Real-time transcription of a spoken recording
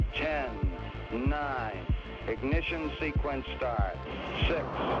10, 9, ignition sequence start. 6.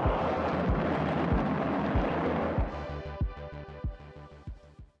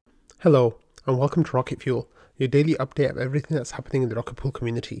 Hello, and welcome to Rocket Fuel, your daily update of everything that's happening in the Rocket Pool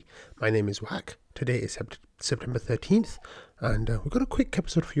community. My name is Wack. Today is September 13th, and we've got a quick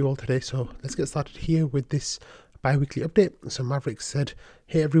episode for you all today, so let's get started here with this bi-weekly update. So Maverick said,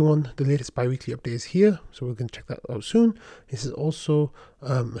 hey everyone, the latest bi-weekly update is here, so we're going to check that out soon. This is also,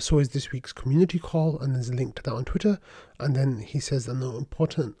 so is this week's community call, and there's a link to that on Twitter. And then he says, an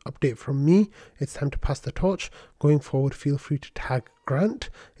important update from me, it's time to pass the torch. Going forward, feel free to tag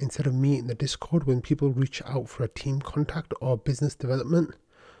Grant instead of me in the Discord when people reach out for a team contact or business development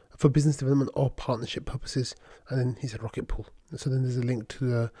or partnership purposes. And then he said Rocket Pool. So then there's a link to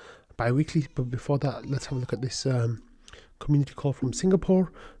the bi-weekly, but before that, let's have a look at this community call from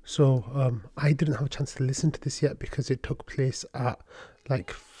Singapore. So I didn't have a chance to listen to this yet because it took place at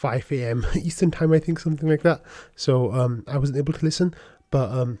like 5 a.m. Eastern time, I think, something like that. So I wasn't able to listen,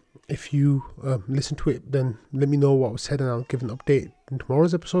 but if you listen to it, then let me know what was said and I'll give an update in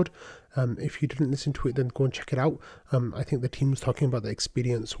tomorrow's episode. If you didn't listen to it, then go and check it out. I think the team was talking about the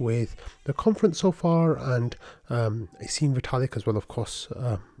experience with the conference so far, and I seen Vitalik as well, of course,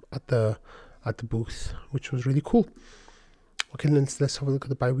 at the booth, which was really cool. Okay, let's have a look at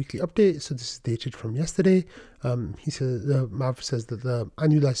the bi-weekly update. So this is dated from yesterday. He says, Mav says that the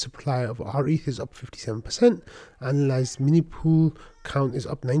annualized supply of RETH is up 57%. Annualized mini pool count is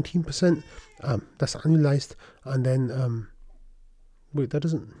up 19%. That's annualized. And then, wait, that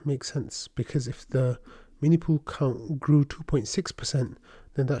doesn't make sense, because if the mini pool count grew 2.6%,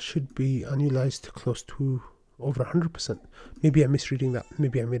 then that should be annualized close to over 100%. Maybe I'm misreading that.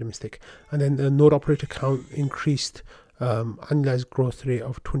 Maybe I made a mistake. And then the node operator count increased, annualized growth rate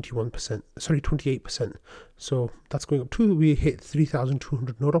of 28%. So that's going up too. We hit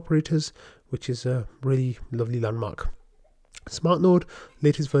 3,200 node operators, which is a really lovely landmark. Smart node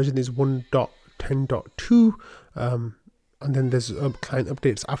latest version is 1.10.2. And then there's client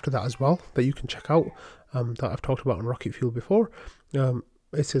updates after that as well that you can check out, that I've talked about on Rocket Fuel before.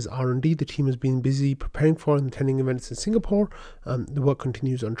 It says R&D, the team has been busy preparing for and attending events in Singapore. The work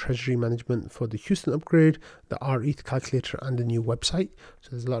continues on treasury management for the Houston upgrade, the RETH calculator, and the new website. So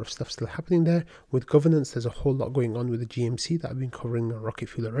there's a lot of stuff still happening there. With governance, there's a whole lot going on with the GMC that I've been covering on Rocket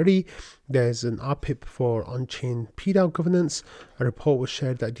Fuel already. There's an RPIP for on-chain PDAO governance. A report was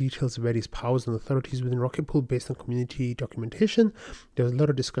shared that details various powers and authorities within Rocket Pool based on community documentation. There was a lot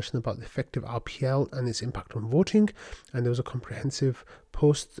of discussion about the effective RPL and its impact on voting. And there was a comprehensive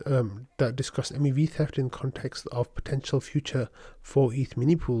post that discussed MEV theft in context of potential future 4ETH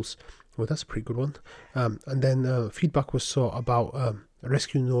mini pools. Well, that's a pretty good one. And then feedback was sought about a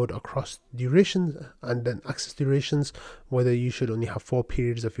rescue node across durations and then access durations, whether you should only have 4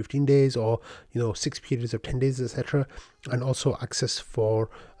 periods of 15 days or 6 periods of 10 days, etc. And also access for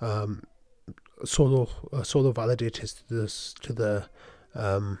solo validators to the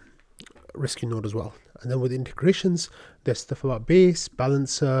rescue node as well. And then with integrations, there's stuff about Base,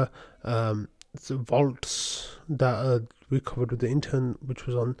 Balancer, vaults that we covered with the intern, which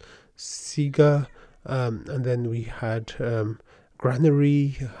was on Sega, and then we had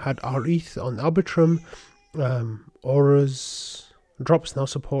Granary, had RETH on Arbitrum, Auras, Drops now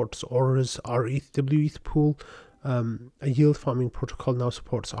supports Auras RETH WETH pool, a yield farming protocol now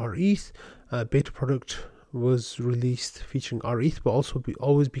supports RETH, beta product was released featuring RETH, but also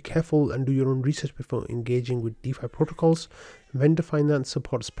always be careful and do your own research before engaging with DeFi protocols. Vendor finance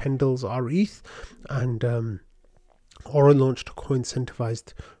supports Pendle's RETH, and Aura launched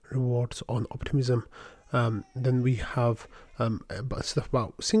co-incentivized rewards on Optimism. Then we have stuff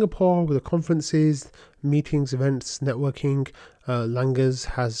about Singapore with the conferences, meetings, events, networking. Langers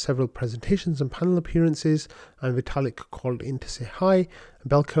has several presentations and panel appearances, and Vitalik called in to say hi.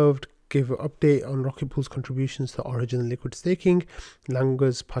 Bell Curved gave an update on Rocket Pool's contributions to Origin and Liquid Staking.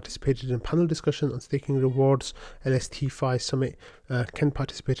 Langers participated in panel discussion on staking rewards. LST5 Summit, Ken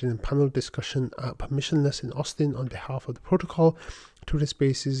participated in panel discussion at Permissionless in Austin on behalf of the protocol. Twitter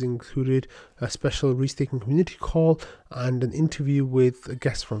Spaces included a special restaking community call and an interview with a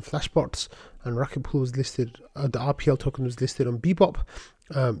guest from Flashbots. And Rocket Pool was listed, the RPL token was listed on Bebop,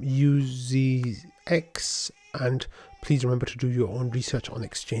 UZX, and please remember to do your own research on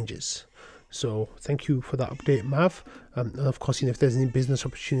exchanges. So thank you for that update, Mav. And of course, if there's any business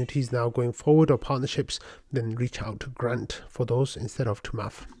opportunities now going forward or partnerships, then reach out to Grant for those instead of to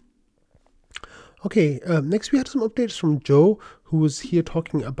Mav. Okay, next we had some updates from Joe, who was here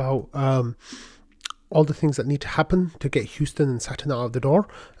talking about all the things that need to happen to get Houston and Saturn out of the door.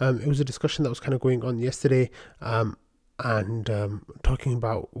 It was a discussion that was kind of going on yesterday, and talking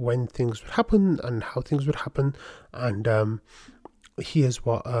about when things would happen and how things would happen. And here's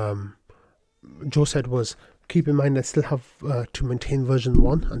what Joe said was, keep in mind I still have to maintain version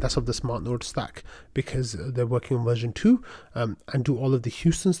 1, and that's of the smart node stack, because they're working on version 2, and do all of the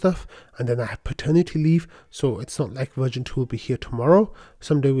Houston stuff. And then I have paternity leave, so it's not like version 2 will be here tomorrow.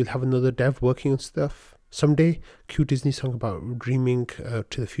 Someday we'll have another dev working on stuff. Someday, cute Disney song about dreaming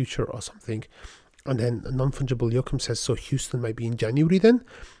to the future or something. And then Non-Fungible Yoakum says, so Houston might be in January then.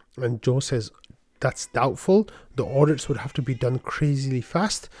 And Joe says, that's doubtful. The audits would have to be done crazily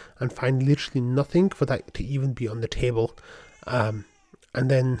fast and find literally nothing for that to even be on the table. And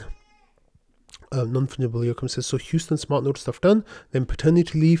then Non-Fungible Yoakum says, so Houston smart node stuff done, then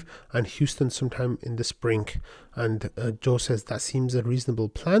paternity leave, and Houston sometime in the spring. And Joe says that seems a reasonable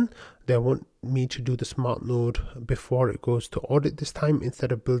plan. They want me to do the smart node before it goes to audit this time,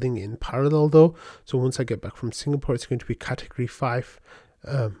 instead of building it in parallel though. So once I get back from Singapore, it's going to be category 5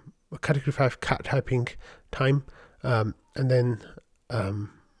 cat typing time. And then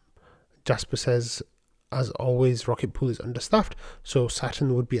Jasper says, as always, Rocket Pool is understaffed, so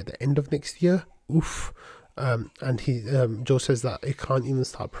Saturn would be at the end of next year. Oof. And Joe says that it can't even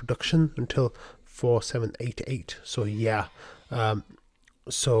start production until 4788. So yeah.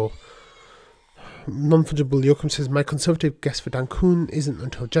 So Non-Fungible Yoakum says, my conservative guess for Cancun isn't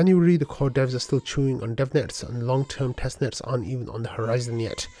until January. The core devs are still chewing on devnets, and long-term testnets aren't even on the horizon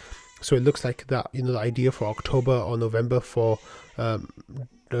yet. So it looks like that, the idea for October or November for the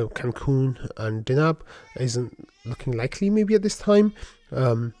Cancun and Dinab isn't looking likely maybe at this time.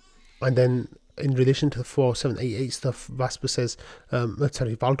 And then in relation to the 4788 stuff, Valdov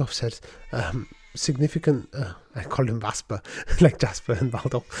says, significant, I called him Vasper, like Jasper and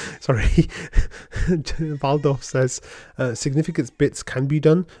Valdov, sorry. Valdov says, significant bits can be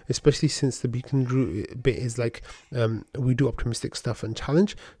done, especially since the beacon bit is like, we do optimistic stuff and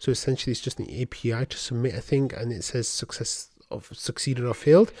challenge. So essentially it's just an API to submit a thing, and it says succeeded or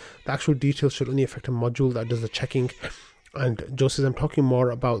failed. The actual details should only affect a module that does the checking. And Joe says, I'm talking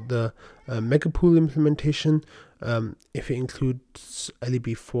more about the Megapool implementation. If it includes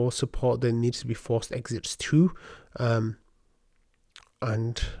LEB4 support, then it needs to be forced exits too. And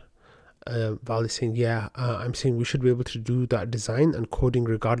Val is saying, I'm saying we should be able to do that design and coding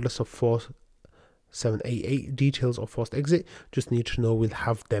regardless of 4788 details or forced exit. Just need to know we'll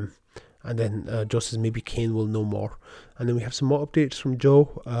have them. And then Joe says maybe Kane will know more. And then we have some more updates from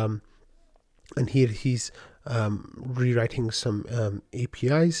Joe. And here he's rewriting some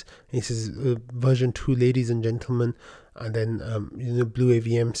APIs. And he says version 2, ladies and gentlemen. And then Blue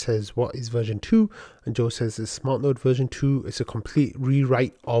AVM says, what is version 2? And Joe says the smart node version 2 is a complete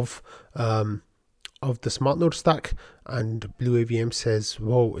rewrite of the smart node stack. And Blue AVM says,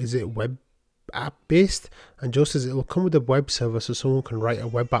 whoa, is it web app based? And Joe says it will come with a web server, so someone can write a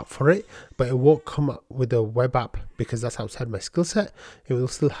web app for it, but it won't come up with a web app because that's outside my skill set. It will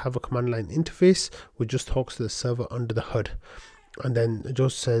still have a command line interface which just talks to the server under the hood. And then Joe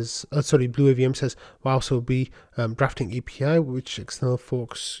says, Blue AVM says, wow, so we'll be drafting API which external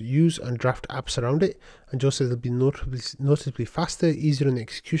folks use and draft apps around it. And Joe says it'll be noticeably faster, easier on the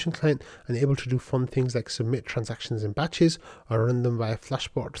execution client, and able to do fun things like submit transactions in batches or run them via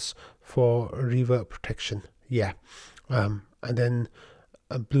flashbots for revert protection. Yeah. And then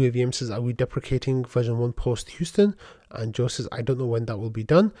Blue AVM says, are we deprecating version 1 post Houston? And Joe says, I don't know when that will be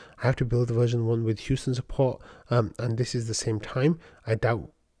done. I have to build version 1 with Houston support, and this is the same time. I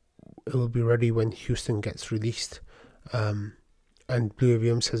doubt it will be ready when Houston gets released. And Blue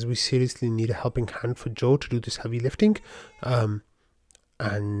AVM says, we seriously need a helping hand for Joe to do this heavy lifting.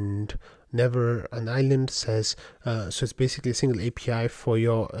 And Never an Island says, so it's basically a single API for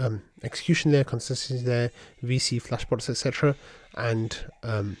your execution layer, consistency layer, VC, flashbots, etc. And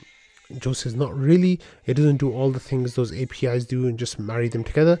Joe says, not really. It doesn't do all the things those APIs do and just marry them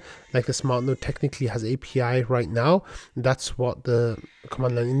together. Like the smart node technically has API right now. That's what the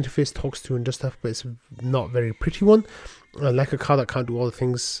command line interface talks to and does stuff, but it's not a very pretty one. Like a car that can't do all the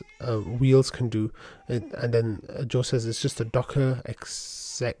things wheels can do. And then Joe says it's just a Docker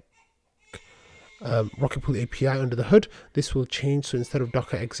exec Rocket Pool API under the hood. This will change, so instead of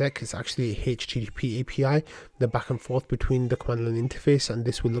Docker exec, it's actually a HTTP API, the back and forth between the command line interface, and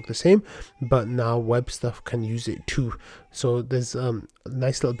this will look the same, but now web stuff can use it too. So there's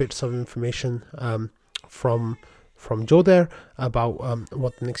nice little bits of information from Joe there about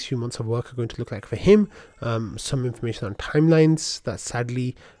what the next few months of work are going to look like for him. Some information on timelines that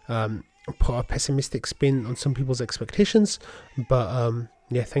sadly put a pessimistic spin on some people's expectations, but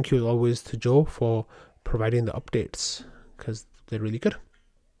yeah, thank you as always to Joe for providing the updates because they're really good.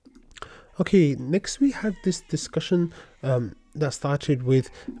 Okay, next we had this discussion that started with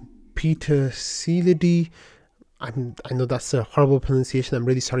Peter Seeledy. I know that's a horrible pronunciation. I'm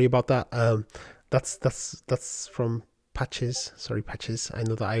really sorry about that. That's from Patches. Sorry, Patches. I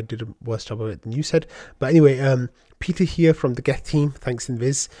know that I did a worse job of it than you said. But anyway, Peter here from the Geth team, thanks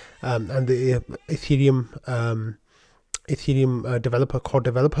Invis, and the Ethereum developer, core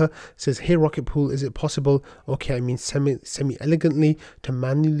developer, says, "Hey Rocket Pool, is it possible? Okay, I mean semi elegantly to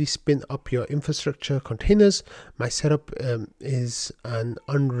manually spin up your infrastructure containers. My setup is an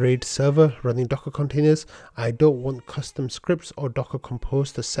unraid server running Docker containers. I don't want custom scripts or Docker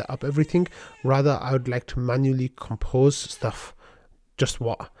Compose to set up everything. Rather, I would like to manually compose stuff. Just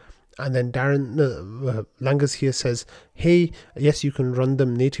what?" And then Darren Langas here says, "Hey, yes, you can run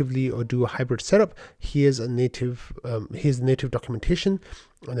them natively or do a hybrid setup. Here's the native documentation."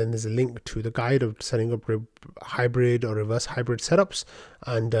 And then there's a link to the guide of setting up hybrid or reverse hybrid setups.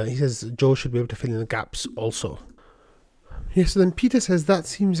 And he says Joe should be able to fill in the gaps also. Yeah, so then Peter says that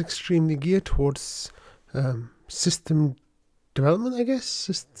seems extremely geared towards system development, I guess,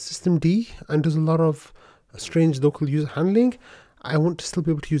 system D, and does a lot of strange local user handling. I want to still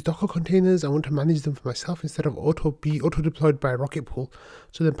be able to use Docker containers. I want to manage them for myself instead of auto-deployed by Rocket Pool.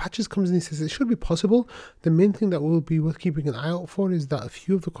 So then Patches comes in and says it should be possible. The main thing that will be worth keeping an eye out for is that a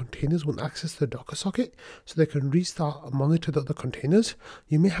few of the containers won't access the Docker socket, so they can restart and monitor the other containers.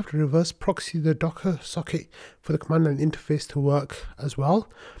 You may have to reverse proxy the Docker socket for the command line interface to work as well.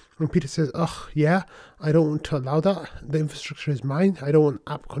 And Peter says, yeah, I don't want to allow that. The infrastructure is mine. I don't want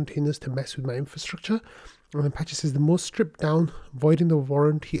app containers to mess with my infrastructure. And then Patches says the most stripped down, voiding the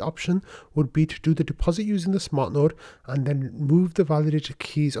warranty option would be to do the deposit using the smart node and then move the validator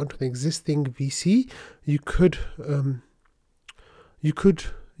keys onto an existing VC. You could do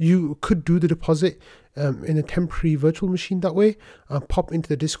the deposit in a temporary virtual machine that way, and pop into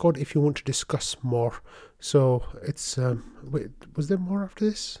the Discord if you want to discuss more. So it's wait, was there more after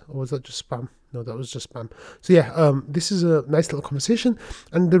this, or was that just spam? No, that was just spam. So yeah, this is a nice little conversation,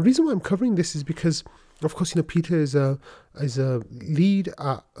 and the reason why I'm covering this is because, of course, Peter is a team lead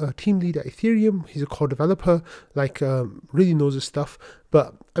at Ethereum. He's a core developer, really knows his stuff.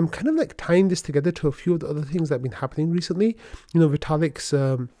 But I'm kind of tying this together to a few of the other things that have been happening recently. Vitalik's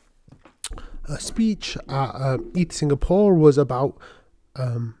speech at ETH Singapore was about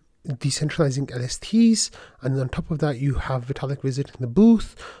decentralizing LSTs, and on top of that you have Vitalik visiting the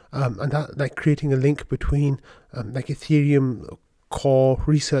booth, and that creating a link between Ethereum core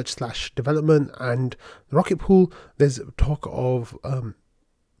research / development and the Rocket Pool. There's talk of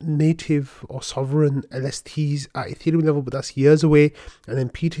native or sovereign LSTs at Ethereum level, but that's years away. And then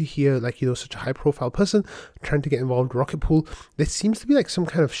Peter here, such a high profile person trying to get involved with Rocket Pool. There seems to be some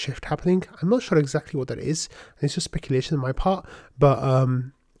kind of shift happening. I'm not sure exactly what that is, and it's just speculation on my part, but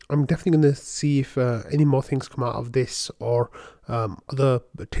I'm definitely going to see if any more things come out of this, or other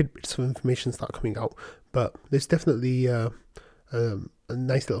tidbits of information start coming out. But there's definitely a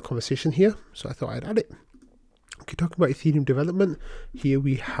nice little conversation here, so I thought I'd add it. Okay, talking about Ethereum development, here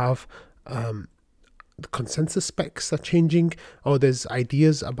we have the consensus specs are changing, or there's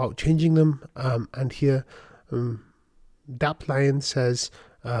ideas about changing them, and here Dap Lion says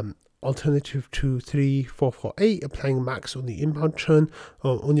alternative to 3448, applying max on the inbound churn,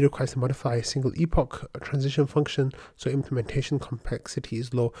 only requires to modify a single epoch transition function, so implementation complexity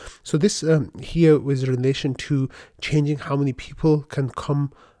is low. So this here was in relation to changing how many people can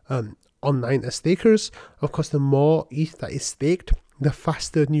come online as stakers. Of course, the more ETH that is staked, the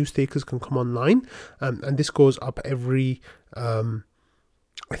faster new stakers can come online, and this goes up every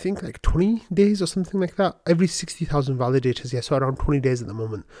I think 20 days or something like that, every 60,000 validators. Yeah, so around 20 days at the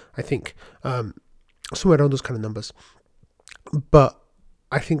moment, I think, somewhere around those kind of numbers. But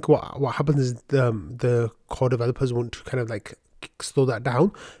I think what happens is the core developers want to kind of slow that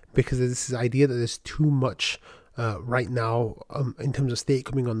down, because there's this idea that there's too much right now in terms of state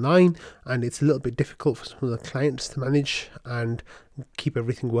coming online, and it's a little bit difficult for some of the clients to manage and keep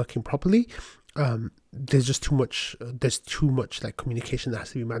everything working properly. There's just too much communication that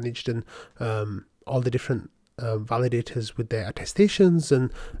has to be managed, and all the different validators with their attestations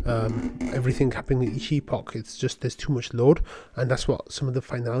and everything happening at each epoch. It's just there's too much load, and that's what some of the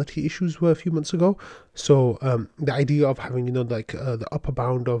finality issues were a few months ago. So the idea of having the upper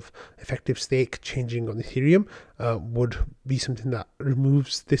bound of effective stake changing on Ethereum would be something that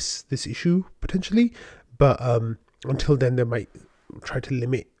removes this issue potentially, but until then they might try to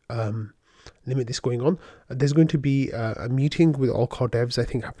limit this going on. There's going to be a meeting with all core devs, I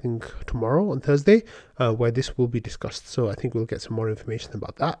think, happening tomorrow on Thursday, where this will be discussed. So I think we'll get some more information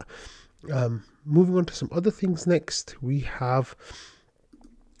about that. Moving on to some other things next, we have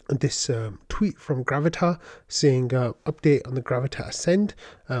this tweet from Gravita saying update on the Gravita Ascend.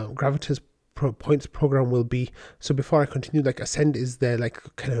 Gravita's points program will be, so before I continue, like Ascend is their like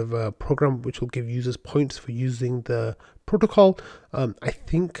kind of a program which will give users points for using the protocol. I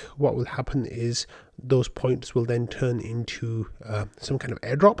think what will happen is those points will then turn into some kind of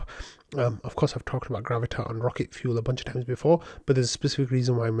airdrop. Of course, I've talked about Gravita on Rocket Fuel a bunch of times before, but there's a specific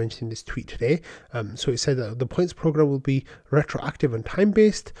reason why I'm mentioning this tweet today. So it said that the points program will be retroactive and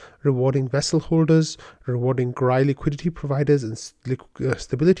time-based, rewarding vessel holders, rewarding GRI liquidity providers and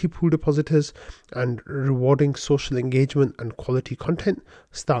stability pool depositors, and rewarding social engagement and quality content.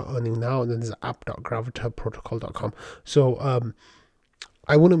 Start earning now, and then there's app.gravitaprotocol.com. So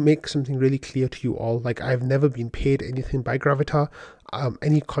I want to make something really clear to you all. Like, I've never been paid anything by Gravita.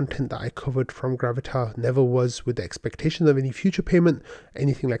 Any content that I covered from Gravita never was with the expectation of any future payment,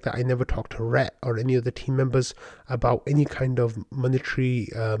 anything like that. I never talked to Rhett or any of the team members about any kind of monetary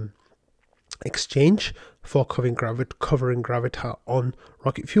exchange for covering Gravita on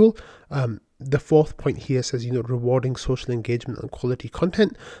Rocket Fuel. The fourth point here says, rewarding social engagement and quality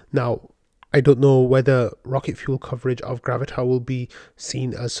content. Now, I don't know whether Rocket Fuel coverage of Gravita will be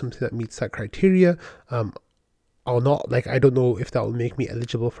seen as something that meets that criteria or not. Like, I don't know if that will make me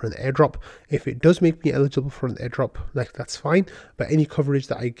eligible for an airdrop. If it does make me eligible for an airdrop, like, that's fine. But any coverage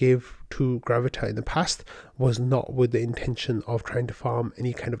that I gave to Gravita in the past was not with the intention of trying to farm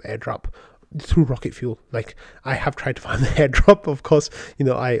any kind of airdrop through Rocket Fuel. Like, I have tried to find the airdrop, of course,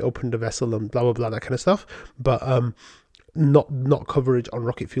 I opened a vessel and blah blah blah, that kind of stuff, but not coverage on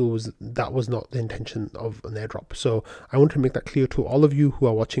Rocket Fuel was not the intention of an airdrop. So I want to make that clear to all of you who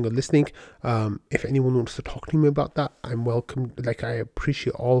are watching or listening. If anyone wants to talk to me about that, I'm welcome. Like, I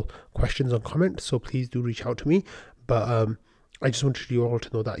appreciate all questions and comments, so please do reach out to me. But I just wanted you all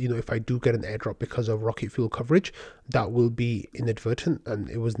to know that, if I do get an airdrop because of Rocket Fuel coverage, that will be inadvertent, and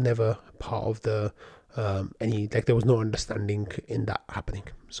it was never part of the there was no understanding in that happening.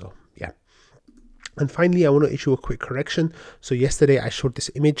 So yeah. And finally, I want to issue a quick correction. So yesterday I showed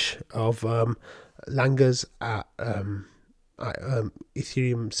this image of Langers at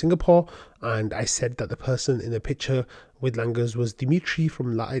Ethereum Singapore, and I said that the person in the picture with Langers was Dimitri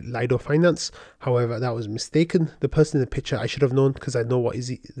from Lido Finance. However, that was mistaken. The person in the picture, I should have known because I know what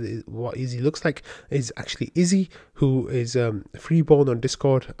Izzy looks like, is actually Izzy, who is freeborn on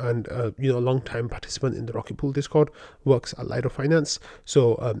Discord and a long time participant in the Rocket Pool Discord, works at Lido Finance.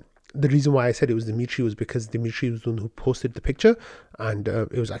 So the reason why I said it was Dimitri was because Dimitri was the one who posted the picture, and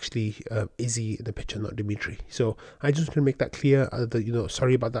it was actually Izzy in the picture, not Dimitri. So I just want to make that clear.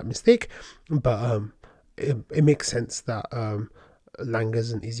 Sorry about that mistake, but it makes sense that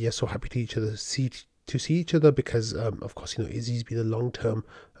Langers and Izzy are so happy to see each other because, of course, Izzy's been a long-term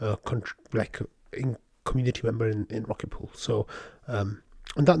community member in Rocket Pool. So on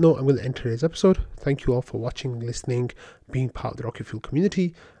that note, I'm going to end today's episode. Thank you all for watching, listening, being part of the Rocket Fuel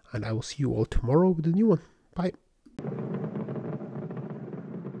community, and I will see you all tomorrow with a new one. Bye.